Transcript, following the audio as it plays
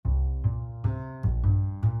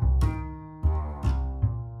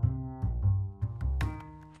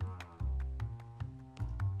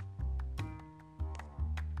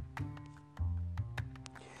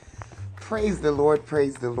Praise the Lord,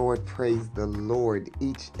 praise the Lord, praise the Lord.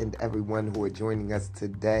 Each and every one who are joining us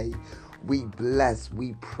today, we bless,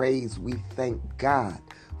 we praise, we thank God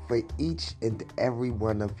for each and every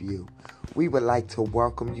one of you. We would like to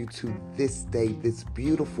welcome you to this day, this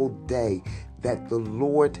beautiful day that the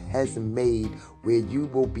Lord has made, where you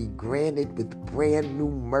will be granted with brand new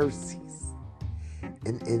mercies.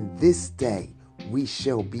 And in this day, we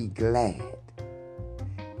shall be glad.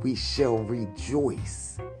 We shall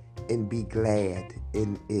rejoice and be glad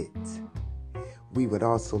in it. We would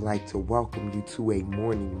also like to welcome you to a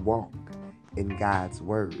morning walk in God's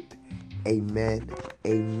Word. Amen,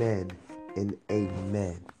 amen, and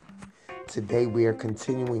amen. Today we are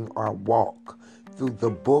continuing our walk through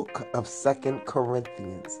the book of 2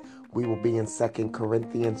 Corinthians. We will be in 2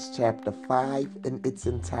 Corinthians chapter 5 in its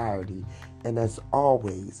entirety. And as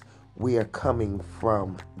always, we are coming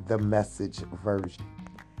from the Message version.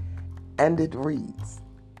 And it reads,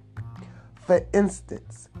 "For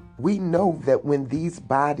instance, we know that when these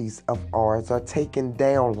bodies of ours are taken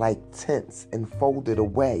down like tents and folded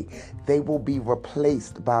away, they will be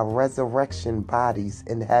replaced by resurrection bodies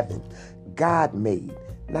in heaven, God-made,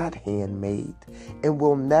 not handmade, and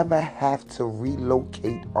we'll never have to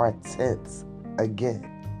relocate our tents again.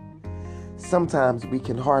 Sometimes we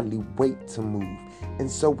can hardly wait to move, and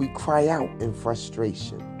so we cry out in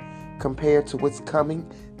frustration. Compared to what's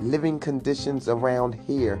coming, living conditions around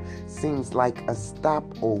here seems like a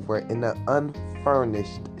stopover in an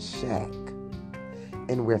unfurnished shack.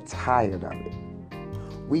 And we're tired of it.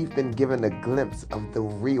 We've been given a glimpse of the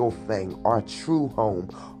real thing, our true home,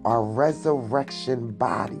 our resurrection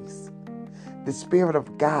bodies. The Spirit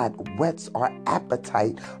of God whets our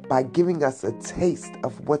appetite by giving us a taste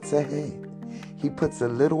of what's ahead. He puts a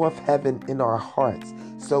little of heaven in our hearts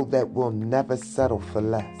so that we'll never settle for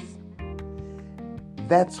less.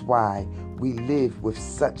 That's why we live with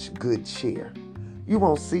such good cheer. You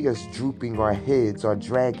won't see us drooping our heads or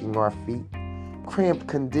dragging our feet. Cramped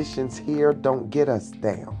conditions here don't get us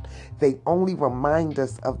down. They only remind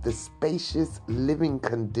us of the spacious living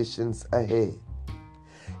conditions ahead.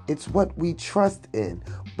 It's what we trust in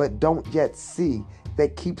but don't yet see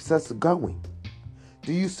that keeps us going.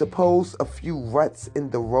 Do you suppose a few ruts in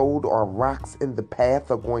the road or rocks in the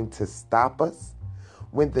path are going to stop us?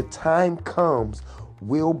 When the time comes,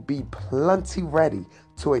 we'll be plenty ready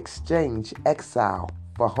to exchange exile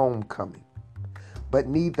for homecoming. But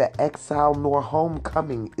neither exile nor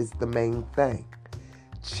homecoming is the main thing.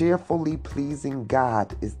 Cheerfully pleasing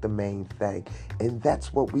God is the main thing, and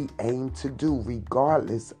that's what we aim to do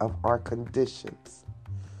regardless of our conditions.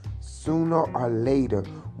 Sooner or later,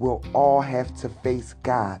 we'll all have to face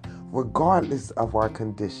God regardless of our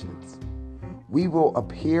conditions. We will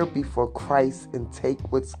appear before Christ and take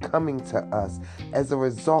what's coming to us as a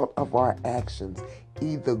result of our actions,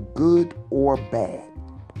 either good or bad.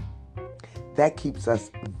 That keeps us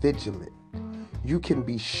vigilant. You can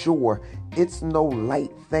be sure it's no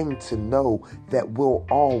light thing to know that we'll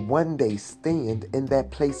all one day stand in that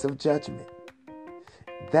place of judgment.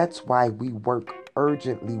 That's why we work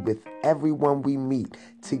urgently with everyone we meet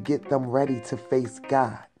to get them ready to face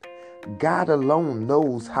God. God alone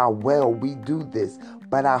knows how well we do this,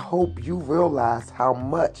 but I hope you realize how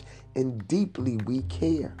much and deeply we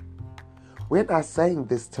care. We're not saying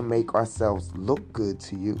this to make ourselves look good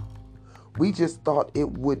to you. We just thought it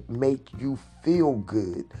would make you feel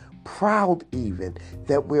good, proud even,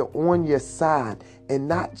 that we're on your side and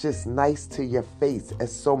not just nice to your face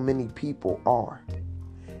as so many people are.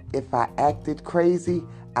 If I acted crazy,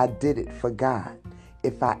 I did it for God.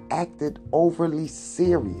 If I acted overly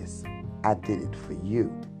serious, I did it for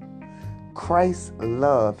you. Christ's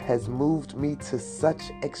love has moved me to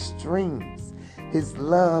such extremes. His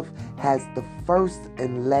love has the first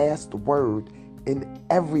and last word in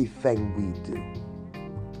everything we do.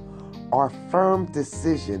 Our firm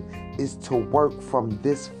decision is to work from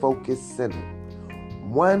this focus center.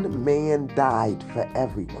 One man died for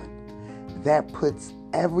everyone. That puts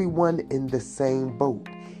everyone in the same boat.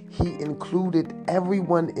 He included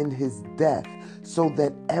everyone in his death so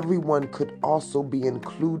that everyone could also be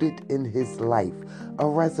included in his life, a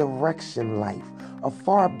resurrection life, a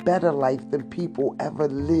far better life than people ever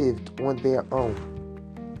lived on their own.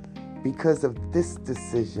 Because of this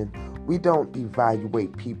decision, we don't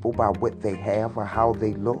evaluate people by what they have or how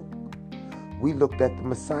they look. We looked at the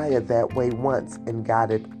Messiah that way once and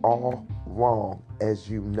got it all wrong, as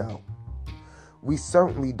you know. We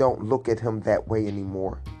certainly don't look at him that way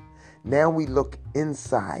anymore. Now we look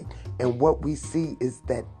inside, and what we see is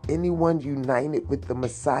that anyone united with the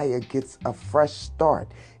Messiah gets a fresh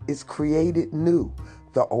start, is created new.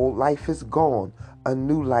 The old life is gone, a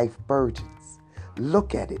new life burgeons.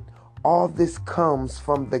 Look at it. All this comes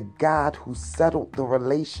from the God who settled the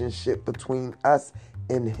relationship between us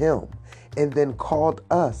and Him, and then called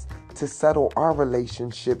us to settle our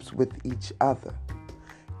relationships with each other.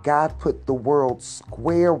 God put the world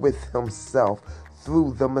square with Himself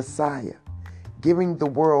through the Messiah, giving the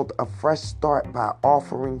world a fresh start by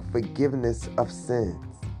offering forgiveness of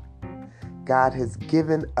sins. God has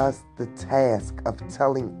given us the task of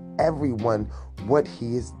telling everyone what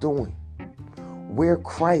He is doing. We're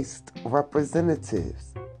Christ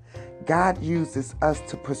representatives. God uses us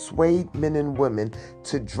to persuade men and women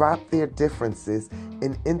to drop their differences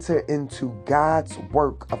and enter into God's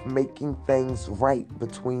work of making things right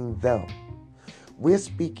between them. We're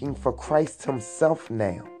speaking for Christ Himself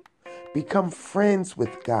now. Become friends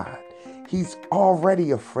with God. He's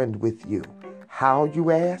already a friend with you. How,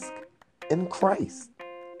 you ask? In Christ.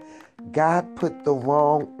 God put the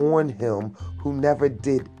wrong on Him who never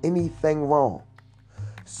did anything wrong,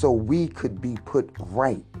 so we could be put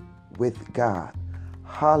right with God.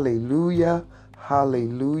 Hallelujah,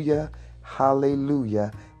 hallelujah,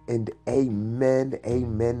 hallelujah, and amen,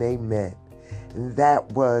 amen, amen. And that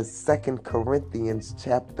was 2 Corinthians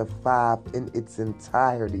chapter 5 in its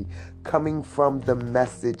entirety, coming from the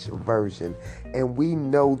Message version. And we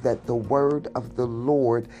know that the word of the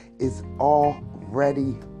Lord is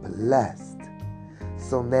already blessed.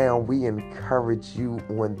 So now we encourage you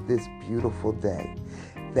on this beautiful day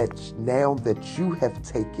that now that you have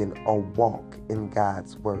taken a walk in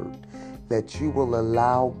God's word, that you will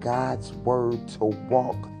allow God's word to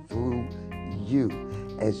walk through you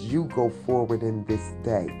as you go forward in this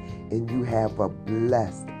day, and you have a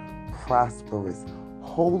blessed, prosperous,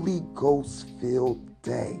 Holy Ghost-filled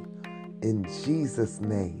day in Jesus'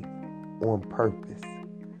 name on purpose.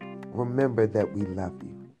 Remember that we love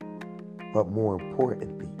you, but more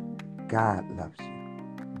importantly, God loves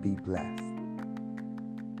you. Be blessed.